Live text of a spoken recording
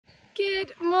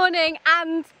Good morning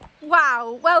and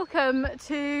wow, welcome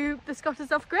to the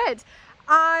Scotters Off Grid.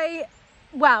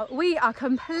 We are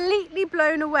completely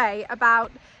blown away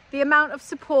about the amount of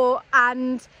support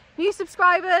and new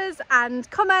subscribers and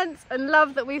comments and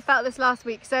love that we felt this last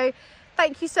week. So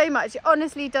thank you so much. It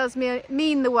honestly does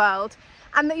mean the world,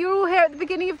 and that you're all here at the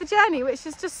beginning of the journey, which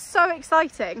is just so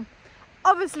exciting.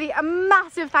 Obviously, a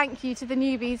massive thank you to the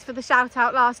newbies for the shout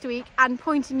out last week and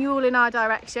pointing you all in our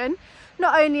direction.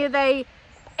 Not only are they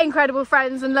incredible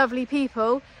friends and lovely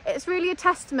people, it's really a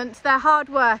testament to their hard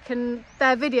work and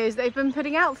their videos they've been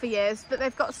putting out for years, that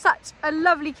they've got such a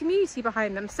lovely community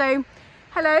behind them. So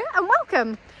hello and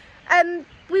welcome.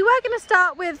 We were going to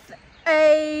start with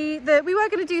we were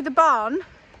going to do the barn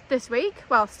this week,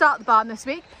 well, start the barn this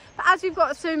week, but as we've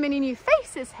got so many new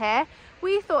faces here,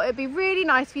 we thought it'd be really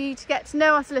nice for you to get to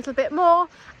know us a little bit more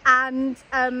and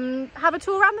have a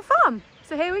tour around the farm.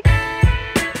 So here we go.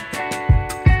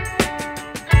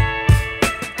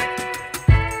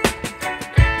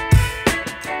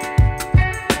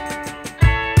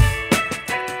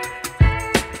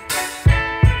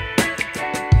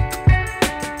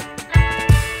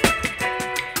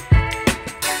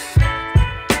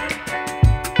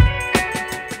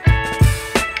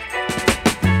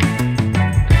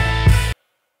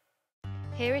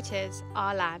 Here it is,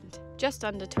 our land, just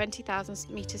under 20,000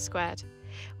 metres squared.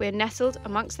 We are nestled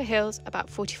amongst the hills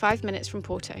about 45 minutes from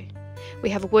Porto.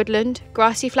 We have a woodland,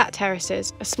 grassy flat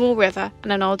terraces, a small river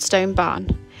and an old stone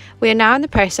barn. We are now in the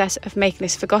process of making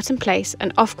this forgotten place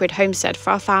an off-grid homestead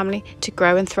for our family to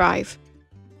grow and thrive.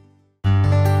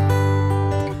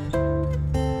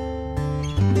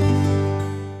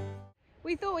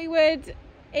 We thought we would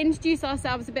introduce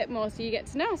ourselves a bit more so you get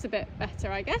to know us a bit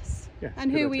better, I guess,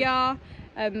 and who we are.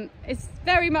 It's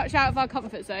very much out of our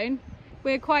comfort zone.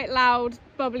 We're quite loud,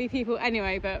 bubbly people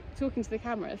anyway, but talking to the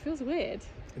camera, it feels weird.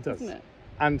 It does, doesn't it?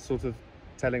 And sort of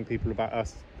telling people about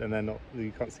us and they're not,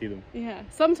 you can't see them. Yeah,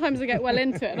 sometimes I get well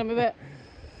into it and I'm a bit,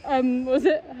 was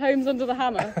it Homes Under the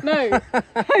Hammer? No,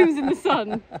 Homes in the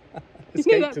Sun.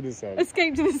 Escape to the Sun.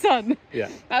 Escape to the Sun. Yeah.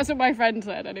 That's what my friend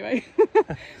said anyway.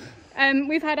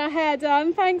 We've had our hair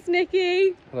done. Thanks,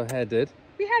 Nikki. Had our hair did.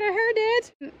 We had our hair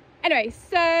did. Anyway,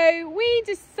 so we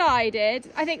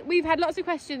decided, I think we've had lots of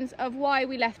questions of why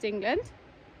we left England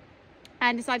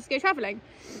and decided to go travelling.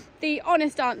 The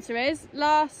honest answer is,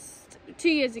 2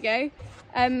 years ago,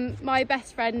 my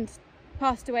best friend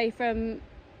passed away from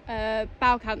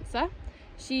bowel cancer.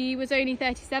 She was only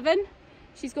 37.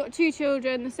 She's got 2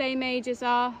 children, the same age as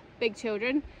our big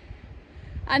children.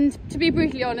 And to be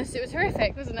brutally honest, it was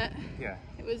horrific, wasn't it? Yeah.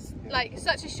 It was like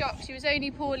such a shock. She was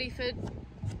only poorly for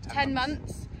 10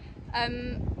 months.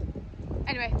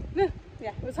 Anyway,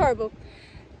 yeah, it was horrible.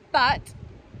 But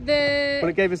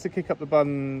it gave us the kick up the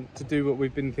bum to do what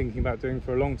we've been thinking about doing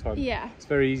for a long time. Yeah. It's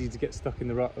very easy to get stuck in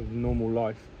the rut of normal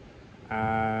life.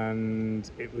 And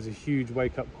it was a huge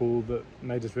wake-up call that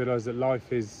made us realise that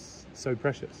life is so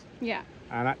precious. Yeah.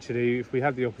 And actually, if we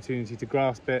had the opportunity to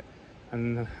grasp it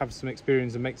and have some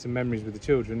experience and make some memories with the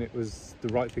children, it was the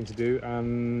right thing to do,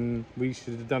 and we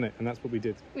should have done it, and that's what we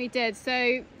did. We did.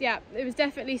 So yeah, it was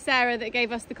definitely Sarah that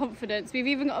gave us the confidence. We've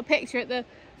even got a picture at the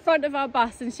front of our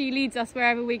bus and she leads us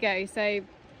wherever we go, so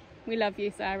we love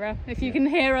you, Sarah, if you can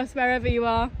hear us wherever you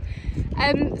are.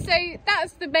 So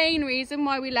that's the main reason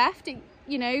why we left.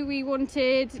 You know, we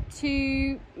wanted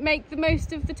to make the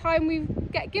most of the time we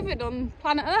get given on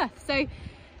planet Earth. So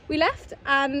we left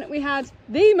and we had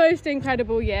the most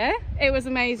incredible year. It was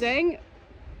amazing.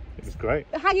 It was great.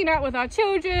 Hanging out with our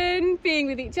children, being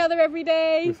with each other every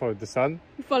day. We followed the sun.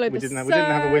 We didn't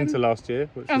have a winter last year,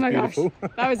 which was beautiful.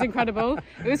 Gosh, that was incredible.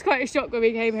 It was quite a shock when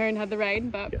we came here and had the rain,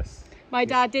 but yes. My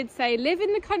dad did say, live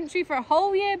in the country for a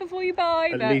whole year before you buy.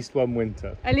 At least one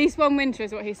winter. At least one winter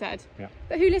is what he said. Yeah.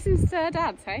 But who listens to their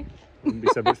dads, hey? Wouldn't be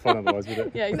so much fun otherwise, would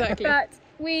it? Yeah, exactly. But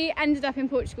we ended up in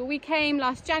Portugal. We came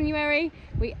last January.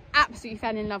 We absolutely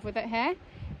fell in love with it here.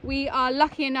 We are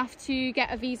lucky enough to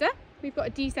get a visa. We've got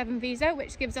a D7 visa,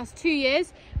 which gives us 2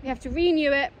 years. We have to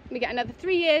renew it. We get another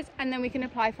 3 years, and then we can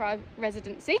apply for our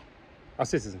residency. Our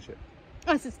citizenship.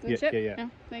 Our citizenship. Yeah.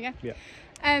 There you go.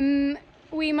 Yeah.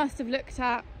 We must have looked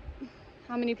at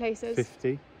how many places?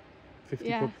 50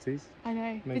 properties. I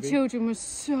know. Maybe. The children were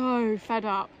so fed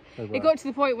up. Oh, wow. It got to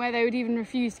the point where they would even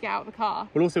refuse to get out of the car.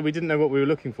 Well, also, we didn't know what we were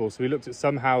looking for, so we looked at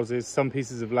some houses, some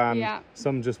pieces of land,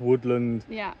 some just woodland.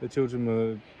 Yeah. The children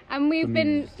were And we've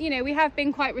been, we have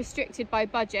been quite restricted by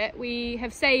budget. We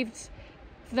have saved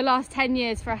for the last 10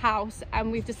 years for a house,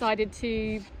 and we've decided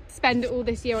to spend it all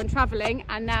this year on travelling,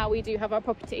 and now we do have our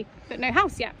property but no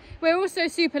house yet. We're also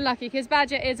super lucky because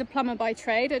Badger is a plumber by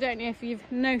trade. I don't know if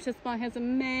you've noticed by his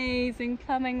amazing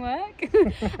plumbing work.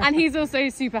 And he's also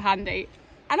super handy,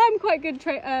 and I'm quite good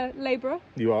labourer.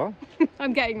 You are.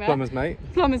 I'm getting there. Plumber's mate.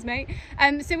 Plumber's mate.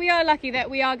 So we are lucky that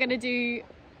we are going to do,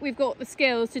 we've got the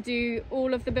skills to do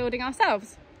all of the building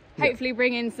ourselves. Hopefully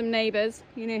bring in some neighbours,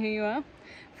 you know who you are,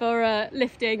 for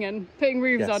lifting and putting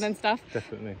roofs on and stuff.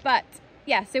 Definitely. But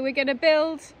yeah, so we're going to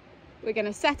build, we're going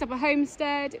to set up a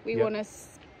homestead. We want to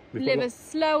live a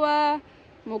slower,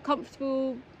 more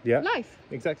comfortable life.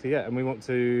 Exactly, yeah. And we want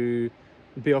to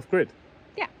be off grid.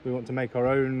 Yeah. We want to make our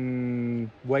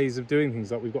own ways of doing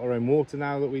things. Like we've got our own water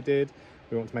now that we did.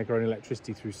 We want to make our own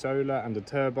electricity through solar and a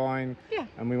turbine. Yeah.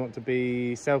 And we want to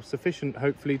be self-sufficient,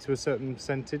 hopefully to a certain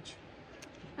percentage.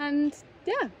 And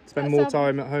yeah. Spend more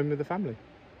time at home with the family.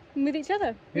 With each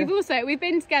other. Yeah. We've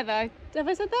been together. Have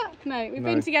I said that? No, we've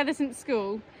been together since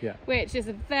school. Yeah. Which is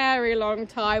a very long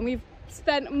time. We've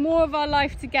spent more of our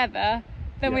life together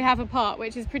than we have apart,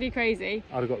 which is pretty crazy.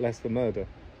 I'd have got less for murder.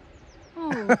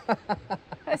 Oh,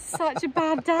 that's such a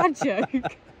bad dad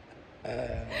joke.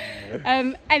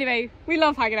 Anyway, we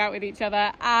love hanging out with each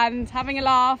other and having a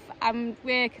laugh, and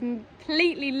we're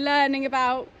completely learning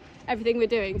about everything we're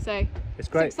doing, so it's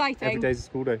great. It's exciting. Every day's a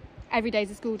school day. Every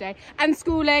day's a school day. And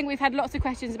schooling, we've had lots of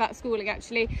questions about schooling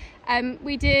actually.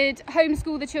 We did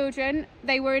homeschool the children.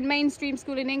 They were in mainstream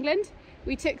school in England.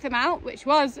 We took them out, which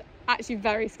was actually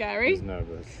very scary. I was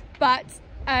nervous. But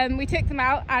we took them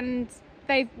out and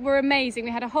they were amazing.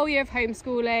 We had a whole year of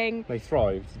homeschooling. They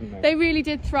thrived, didn't they? They really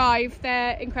did thrive.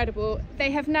 They're incredible.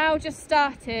 They have now just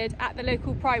started at the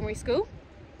local primary school,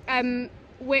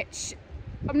 which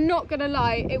I'm not gonna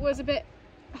lie, it was a bit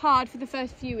hard for the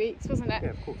first few weeks, wasn't it?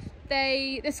 Yeah, of course.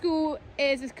 The school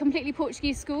is a completely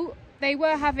Portuguese school. They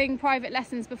were having private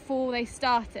lessons before they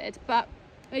started, but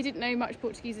they didn't know much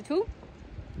Portuguese at all.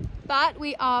 But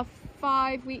we are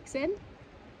 5 weeks in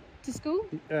to school.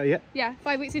 Yeah,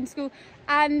 5 weeks into school,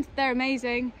 and they're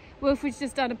amazing. Wilfred's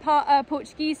just done a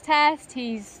Portuguese test.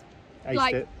 He's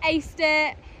aced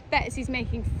it. Betsy's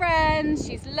making friends.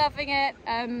 She's loving it.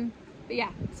 But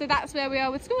yeah, so that's where we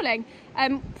are with schooling.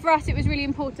 For us, it was really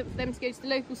important for them to go to the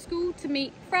local school to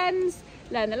meet friends,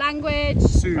 learn the language.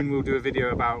 Soon we'll do a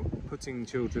video about putting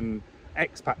children,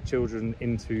 expat children,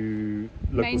 into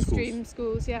local mainstream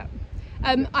schools. Yeah.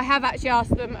 I have actually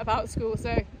asked them about school,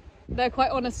 so they're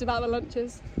quite honest about the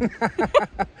lunches.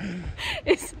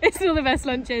 It's still the best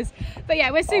lunches. But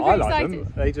yeah, we're super excited.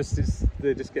 Them.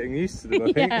 They're just getting used to them,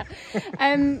 I think.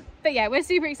 Yeah. But yeah, we're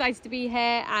super excited to be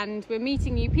here, and we're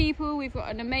meeting new people. We've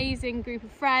got an amazing group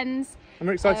of friends. And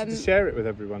we're excited to share it with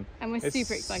everyone. And we're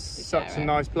super excited to share it. It's such a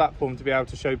nice platform to be able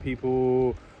to show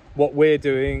people what we're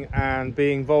doing and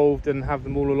be involved and have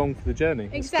them all along for the journey.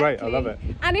 Exactly. It's great, I love it.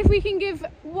 And if we can give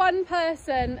one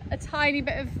person a tiny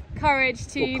bit of courage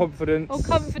to... Or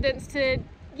confidence to,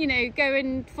 you know, go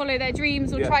and follow their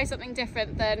dreams or try something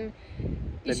different, then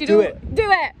you should do it.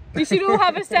 You should all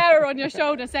have a Sarah on your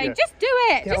shoulder saying, just do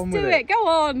it, just do it, go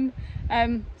on.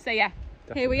 So yeah,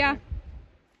 definitely. Here we are.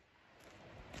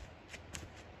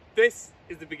 This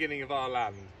is the beginning of our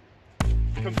land.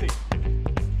 Come see.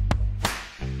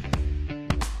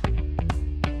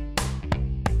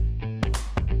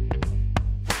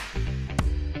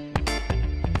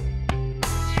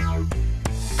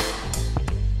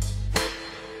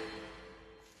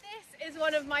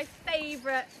 One of my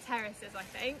favourite terraces, I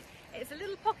think. It's a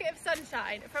little pocket of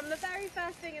sunshine. From the very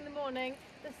first thing in the morning,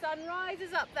 the sun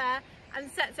rises up there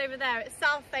and sets over there. It's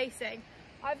south facing.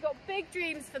 I've got big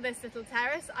dreams for this little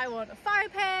terrace. I want a fire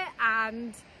pit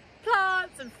and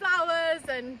plants and flowers,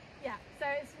 and yeah, so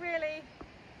it's really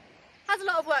has a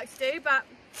lot of work to do, but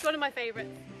it's one of my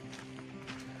favourites.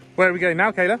 Where are we going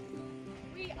now, Kayla?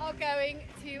 We are going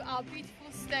to our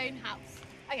beautiful stone house.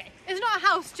 Okay, it's not a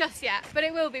house just yet, but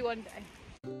it will be one day.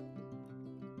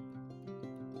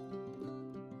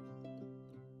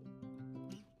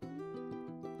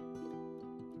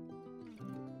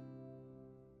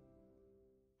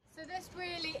 So this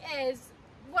really is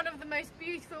one of the most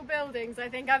beautiful buildings I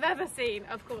think I've ever seen.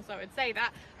 Of course I would say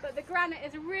that, but the granite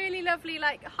is a really lovely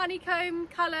like honeycomb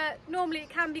colour. Normally it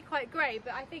can be quite grey,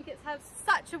 but I think it has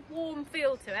such a warm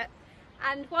feel to it,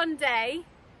 and one day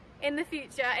in the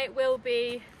future it will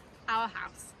be our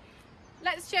house.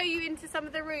 Let's show you into some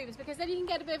of the rooms, because then you can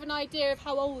get a bit of an idea of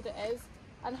how old it is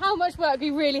and how much work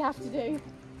we really have to do.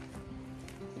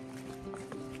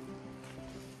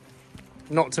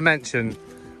 Not to mention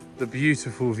the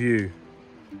beautiful view.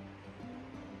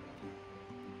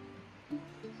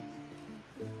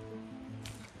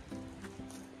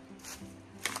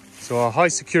 So our high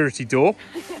security door.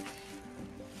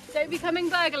 coming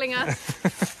burgling us.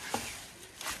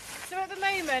 So at the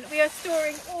moment we are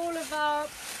storing all of our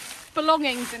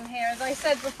belongings in here, as I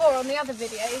said before on the other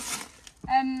videos.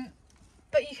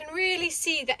 But you can really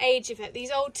see the age of it.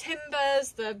 These old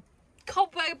timbers, the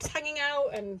cobwebs hanging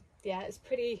out, and yeah, it's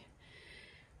pretty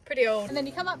old. And then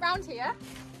you come up round here.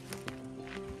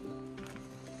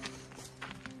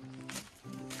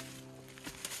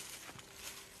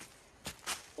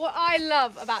 What I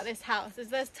love about this house is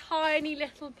there's tiny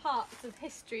little parts of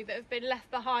history that have been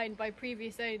left behind by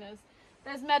previous owners.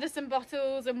 There's medicine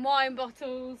bottles and wine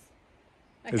bottles.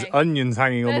 Okay. There's onions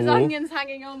hanging on the wall. There's onions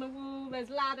hanging on the wall, there's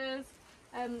ladders.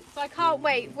 So I can't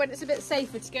wait when it's a bit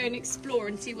safer to go and explore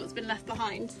and see what's been left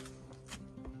behind.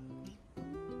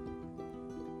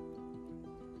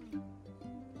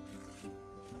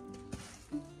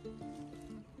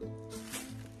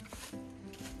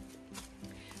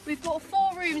 We've got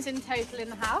 4 rooms in total in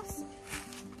the house.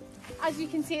 As you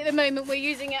can see at the moment, we're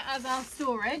using it as our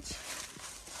storage.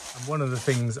 And one of the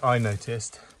things I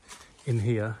noticed in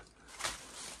here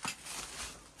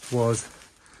was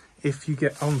if you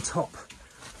get on top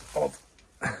of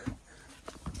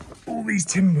all these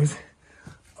timbers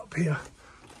up here,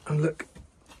 and look,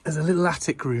 there's a little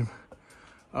attic room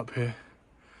up here,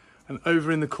 and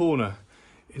over in the corner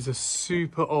is a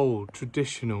super old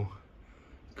traditional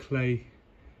clay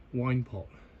wine pot,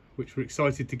 which we're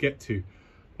excited to get to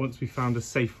once we found a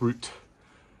safe route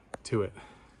to it.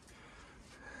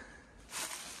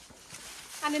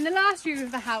 And in the last room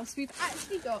of the house, we've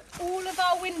actually got all of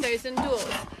our windows and doors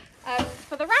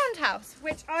for the roundhouse,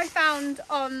 which I found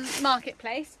on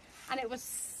Marketplace, and I was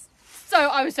so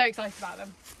excited about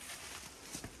them.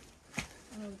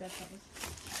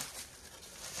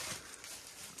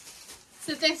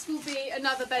 So this will be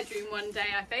another bedroom one day,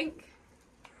 I think.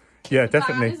 Yeah,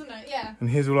 definitely. Plan, isn't it? Yeah. And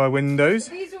here's all our windows.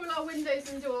 These are all our windows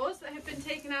and doors that have been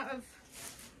taken out of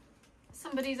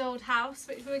somebody's old house,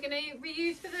 which we're going to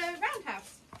reuse for the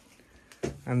roundhouse.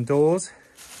 And doors.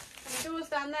 And the doors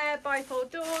down there,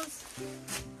 bifold doors.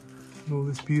 And all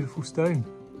this beautiful stone.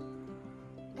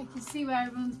 I can see where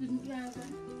everyone's been.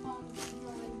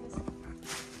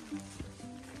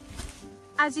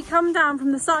 As you come down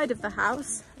from the side of the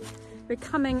house, we're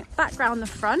coming back round the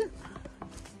front.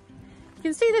 You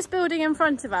can see this building in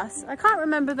front of us. I can't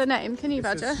remember the name. Can you,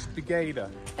 Badger? It's a spigada.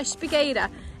 A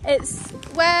spigada. It's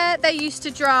where they used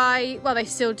to dry, well, they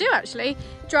still do actually,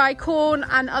 dry corn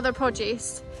and other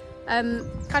produce.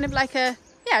 Kind of like a,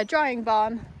 yeah, drying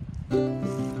barn.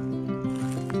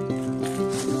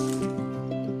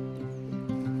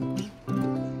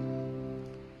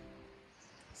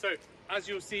 So, as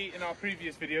you'll see in our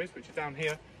previous videos, which are down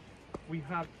here, we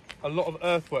had a lot of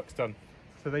earthworks done.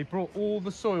 So they brought all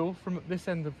the soil from this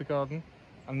end of the garden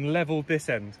and levelled this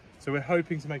end. So we're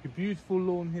hoping to make a beautiful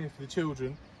lawn here for the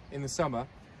children in the summer,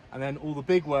 and then all the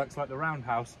big works like the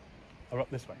roundhouse are up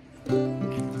this way.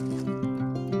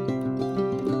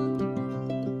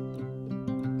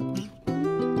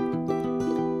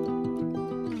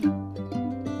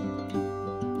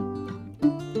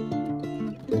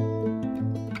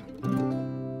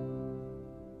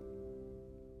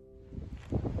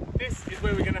 This is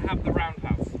where we're going to have the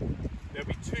roundhouse. There'll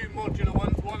be 2 modular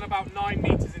ones, one about 9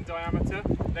 metres in diameter,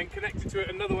 then connected to it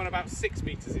another one about 6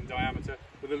 metres in diameter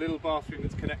with a little bathroom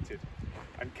that's connected.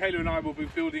 And Kayla and I will be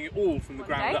building it all from the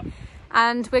ground up.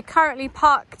 And we're currently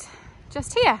parked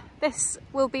just here. This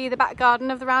will be the back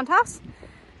garden of the roundhouse,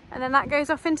 and then that goes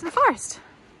off into the forest.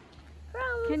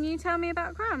 Crumbs. Can you tell me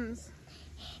about Crumbs?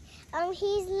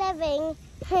 He's living.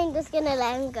 I'm just gonna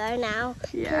let him go now.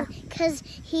 Yeah. Because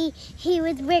he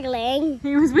was wiggling.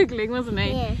 He was wiggling, wasn't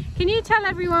he? Yeah. Can you tell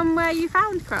everyone where you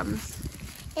found Crumbs?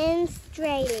 In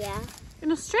Australia.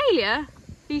 In Australia?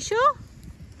 Are you sure?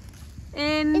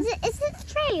 Is it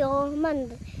Australia or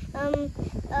Monday?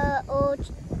 Or do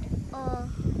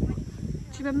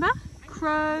you remember?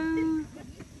 Cralo.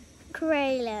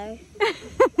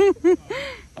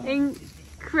 In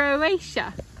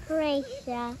Croatia.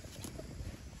 Croatia.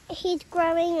 He's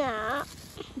growing up.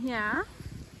 Yeah.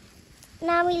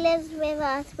 Now he lives with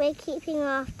us. We're keeping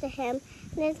after him.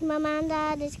 And his mum and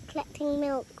dad is collecting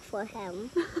milk for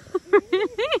him.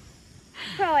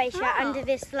 Croatia, under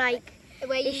this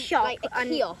this shop, like a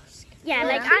kiosk. Yeah,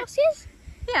 like kiosks.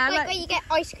 Yeah, Like where you get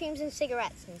ice creams and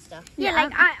cigarettes and stuff. Yeah,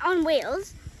 like on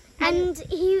wheels. And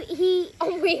he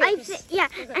On wheels.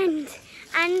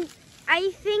 And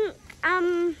I think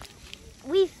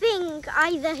we think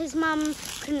either his mum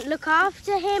couldn't look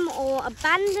after him or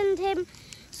abandoned him.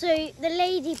 So the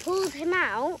lady pulled him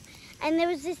out, and there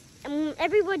was this.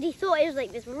 Everybody thought it was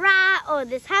like this rat or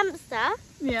this hamster.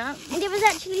 Yeah. And it was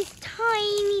actually this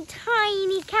tiny,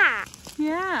 tiny cat.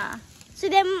 Yeah. So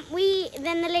then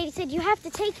the lady said, you have to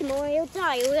take him or he'll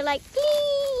die. We were like,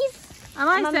 please. And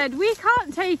I said, we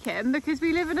can't take him because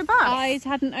we live in a bus. Eyes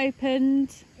hadn't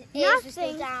opened. His ears were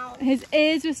still down. His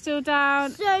ears were still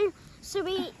down. So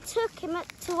we took him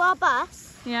to our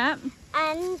bus. Yeah.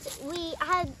 And we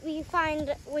found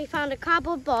a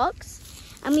cardboard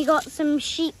box, and we got some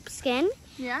sheepskin.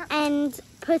 Yeah. And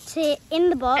put it in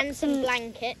the box. And some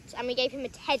blankets, and we gave him a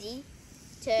teddy.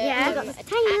 Yeah, we got a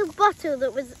tiny little bottle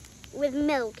that was with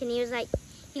milk, and he was like,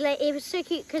 it was so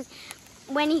cute because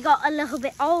when he got a little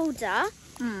bit older,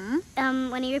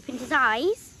 when he opened his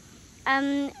eyes,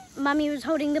 Mummy was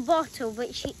holding the bottle,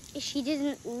 but she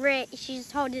didn't she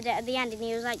just held it at the end, and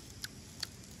he was like,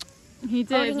 he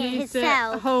did. He used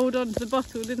to hold on to the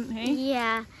bottle, didn't he?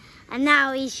 Yeah. And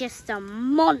now he's just a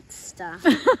monster.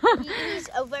 He's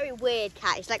a very weird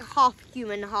cat. He's like half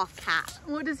human, half cat.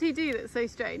 What does he do that's so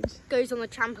strange? Goes on the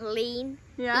trampoline.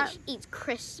 Yeah. Eats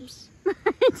crisps.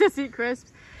 He does eat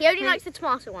crisps. He only likes the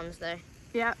tomato ones though.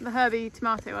 Yeah, the herby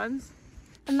tomato ones.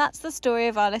 And that's the story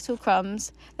of our little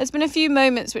Crumbs. There's been a few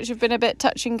moments which have been a bit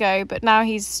touch and go, but now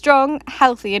he's strong,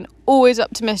 healthy and always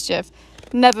up to mischief.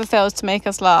 Never fails to make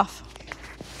us laugh.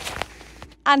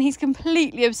 And he's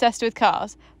completely obsessed with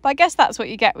cars. But I guess that's what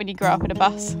you get when you grow up in a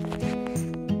bus.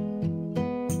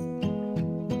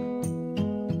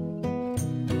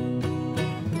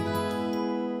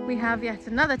 We have yet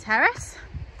another terrace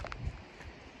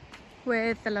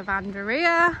with the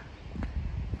lavanderia,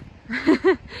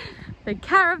 the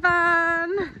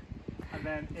caravan. And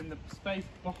then in the space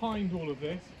behind all of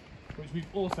this, which we've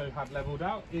also had levelled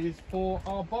out, is for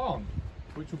our barn,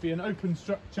 which will be an open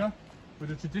structure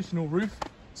with a traditional roof.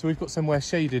 So we've got somewhere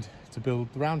shaded to build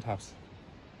the roundhouse.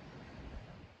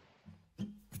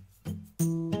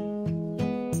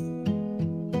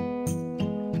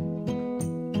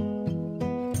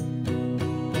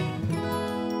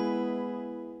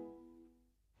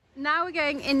 Now we're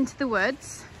going into the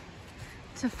woods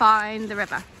to find the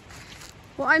river.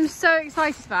 What I'm so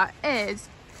excited about is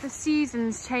the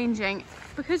seasons changing.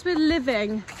 Because we're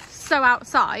living so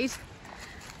outside,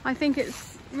 I think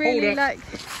it's really like...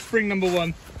 Spring number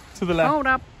 1 to the left. Hold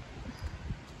up.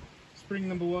 Spring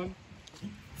number 1.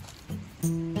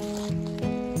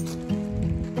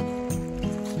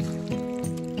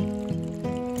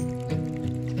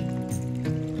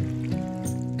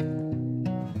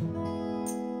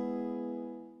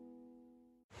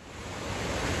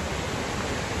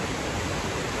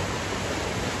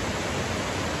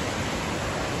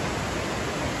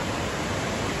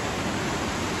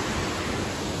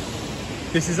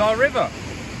 This is our river.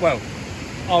 Well,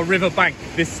 our river bank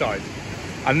this side.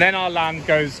 And then our land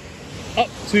goes up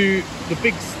to the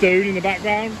big stone in the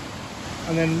background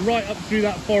and then right up through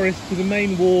that forest to the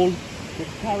main wall, which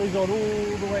carries on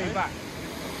all the way back.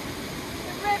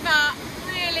 The river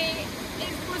really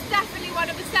was definitely one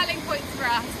of the selling points for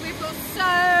us. We've got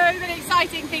so many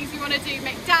exciting things we want to do,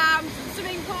 make dams and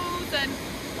swimming pools, and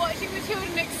watching the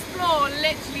children explore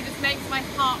literally just makes my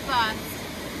heart burn.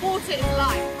 Water is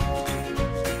life.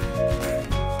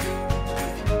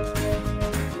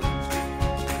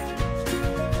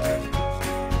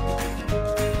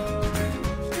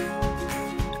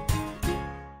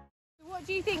 What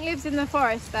do you think lives in the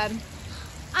forest then?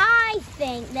 I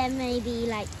think there may be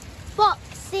like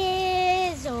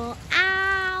foxes or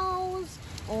owls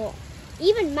or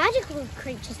even magical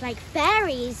creatures like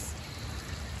fairies.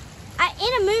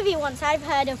 In a movie once I've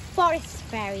heard of forest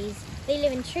fairies. They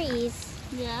live in trees.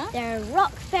 Yeah. There are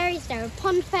rock fairies, there are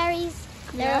pond fairies,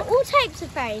 there are all types of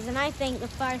fairies, and I think the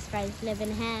forest fairies live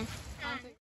in here.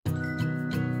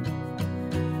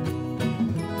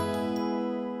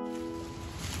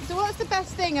 So what's the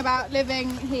best thing about living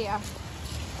here?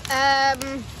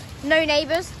 No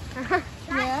neighbours.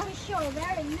 Yeah. For sure, there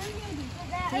are no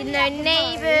neighbours. No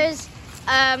neighbours.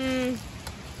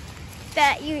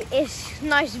 It's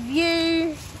nice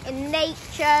view in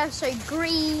nature, so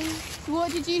green.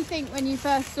 What did you think when you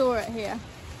first saw it here?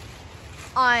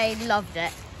 I loved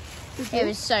it. Did you? It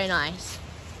was so nice.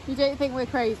 You don't think we're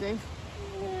crazy?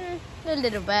 A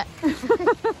little bit.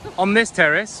 On this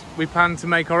terrace, we plan to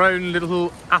make our own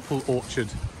little apple orchard.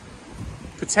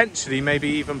 Potentially, maybe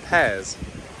even pears.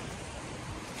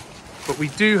 But we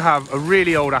do have a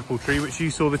really old apple tree, which you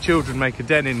saw the children make a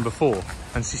den in before,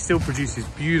 and she still produces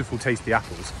beautiful, tasty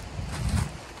apples.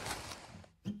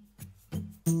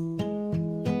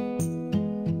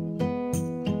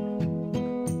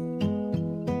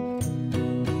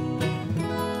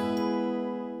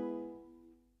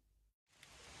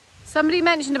 Somebody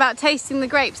mentioned about tasting the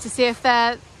grapes to see if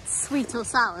they're sweet or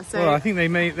sour. So Well, I think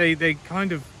they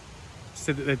kind of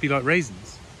said that they'd be like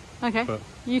raisins. okay, but-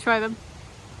 you try them.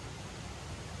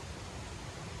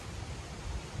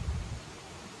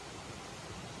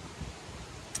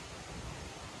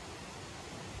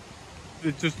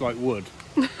 just like wood.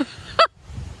 You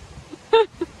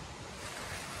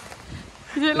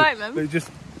don't like them? It just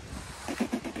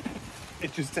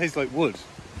tastes like wood.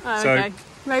 Oh, so okay.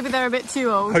 Maybe they're a bit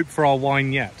too old. Hope for our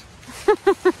wine yet.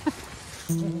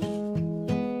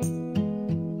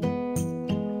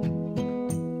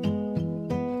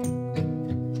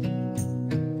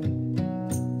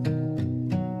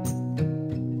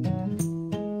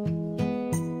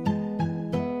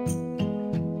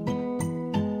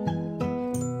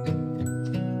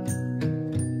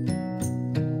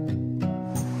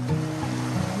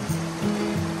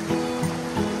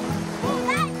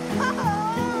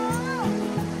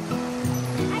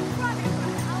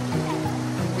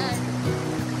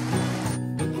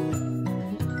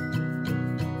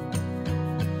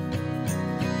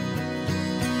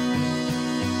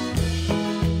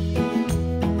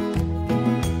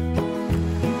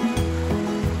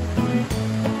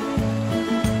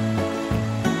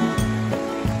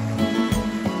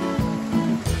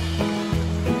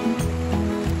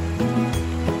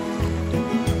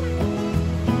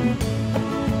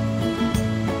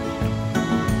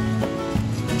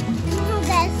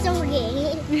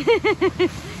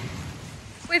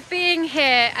 With being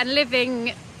here and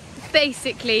living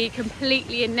basically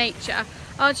completely in nature,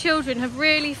 our children have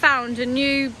really found a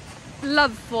new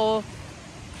love for,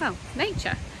 well,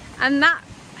 nature, and that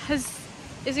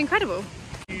is incredible.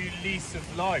 New lease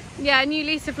of life. Yeah, a new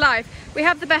lease of life. We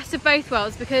have the best of both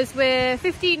worlds because we're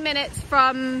 15 minutes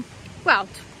from, well,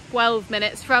 12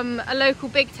 minutes from a local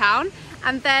big town,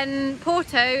 and then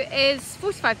Porto is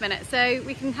 45 minutes, so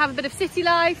we can have a bit of city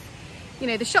life. You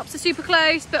know, the shops are super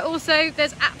close, but also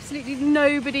there's absolutely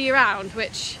nobody around,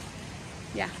 which,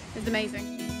 yeah, is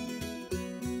amazing.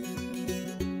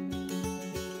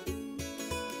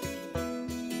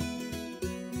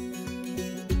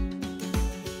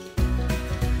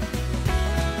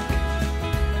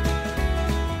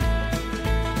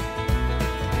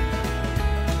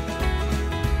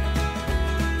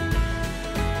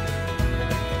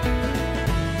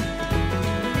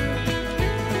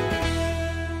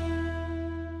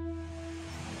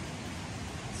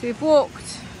 So we've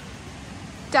walked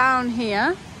down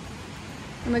here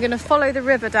and we're going to follow the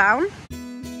river down.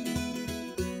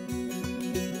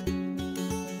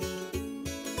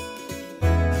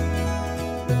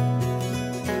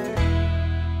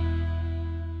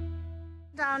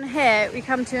 Down here we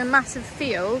come to a massive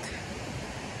field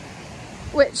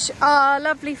which our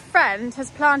lovely friend has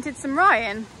planted some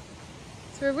rye in.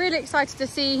 So we're really excited to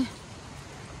see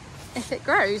if it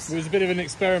grows. It was a bit of an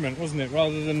experiment, wasn't it?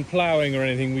 Rather than ploughing or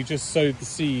anything, we just sowed the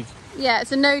seed. Yeah,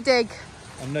 it's a no-dig.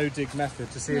 A no-dig method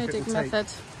to see if it will take. Method.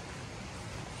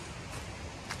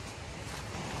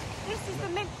 This is the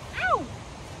mint. Ow!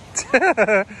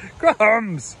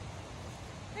 Crumbs!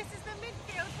 This is the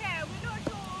midfield here. We're not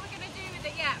sure what we're going to do with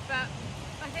it yet, but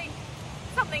I think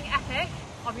something epic,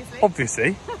 obviously. Obviously.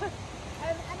 And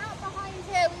out behind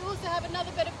here we also have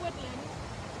another bit of woodland,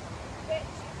 which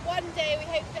one day we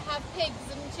hope to have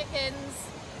pigs and chickens.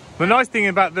 The nice thing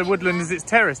about the woodland is it's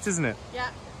terraced, isn't it? Yeah,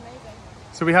 amazing.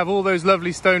 So we have all those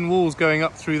lovely stone walls going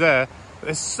up through there. But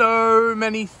there's so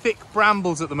many thick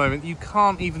brambles at the moment that you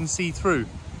can't even see through.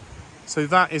 So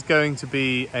that is going to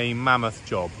be a mammoth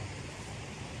job.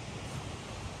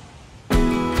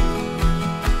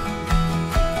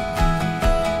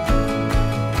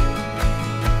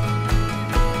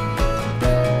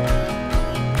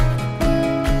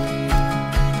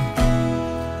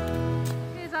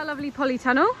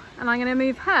 Polytunnel, and I'm going to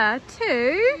move her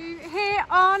to here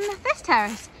on this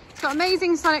terrace. It's got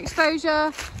amazing sun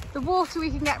exposure, the water we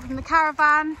can get from the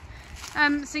caravan.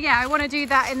 So yeah, I want to do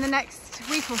that in the next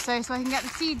week or so I can get the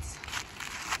seeds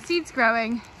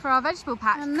growing for our vegetable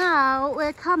patch. And now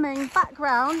we're coming back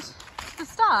round to the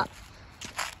start.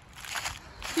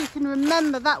 If you can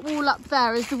remember, that wall up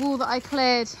there is the wall that I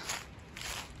cleared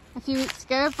a few weeks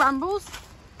ago of brambles.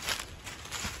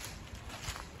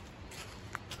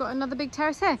 Got another big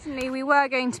terrace here. We were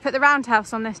going to put the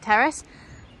roundhouse on this terrace,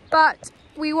 but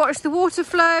we watched the water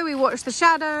flow, we watched the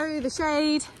shadow, the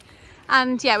shade,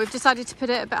 and yeah, we've decided to put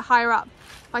it a bit higher up.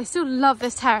 But I still love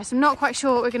this terrace. I'm not quite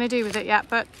sure what we're going to do with it yet,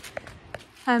 but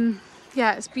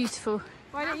yeah, it's beautiful.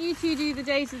 Why don't you two do the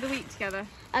days of the week together?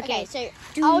 Okay, so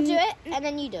I'll do it and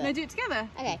then you do it. No, do it together.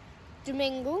 Okay.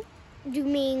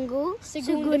 Domingo,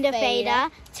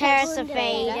 segunda-feira,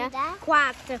 terça-feira,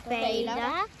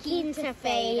 quarta-feira,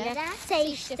 quinta-feira,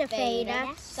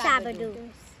 sexta-feira, sábado.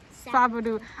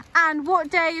 Sábado. And what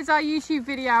day is our YouTube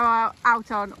video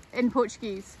out on in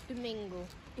Portuguese? Domingo.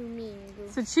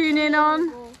 So tune in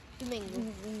on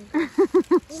Domingo.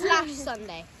 Slash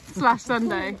Sunday. Slash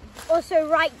Sunday. Also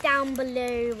write down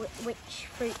below which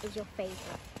fruit is your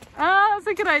favourite. Oh, that's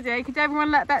a good idea. Could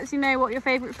everyone let Betsy know what your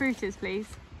favourite fruit is, please?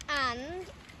 And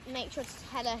make sure to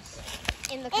tell us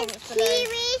in the comments It's below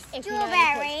kiwi, if you know any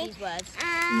strawberry. Portuguese words.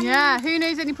 Yeah, who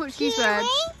knows any Portuguese words?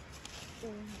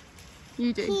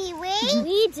 You do. Kiwi.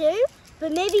 We do,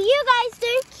 but maybe you guys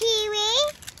do. Kiwi.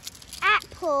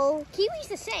 Apple. Kiwi's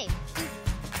the same.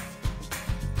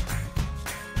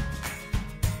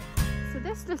 So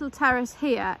this little terrace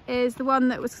here is the one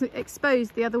that was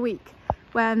exposed the other week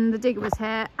when the digger was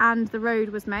here and the road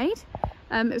was made.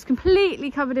 It was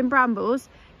completely covered in brambles.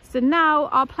 So now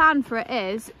our plan for it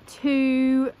is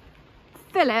to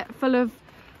fill it full of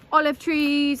olive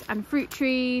trees and fruit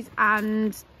trees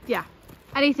and yeah,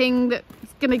 anything that's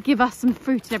gonna give us some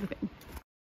fruit and everything.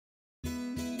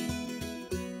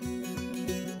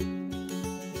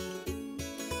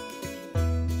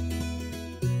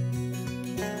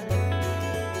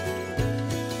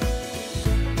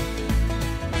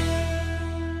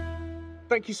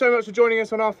 Thank you so much for joining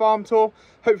us on our farm tour.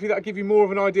 Hopefully that'll give you more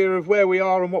of an idea of where we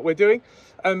are and what we're doing.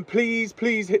 Please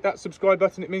hit that subscribe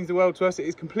button. It means the world to us. It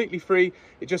is completely free.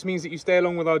 It just means that you stay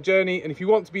along with our journey. And if you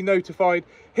want to be notified,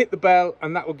 hit the bell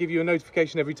and that will give you a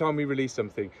notification every time we release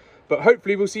something. But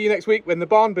hopefully we'll see you next week when the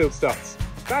barn build starts.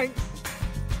 Thanks.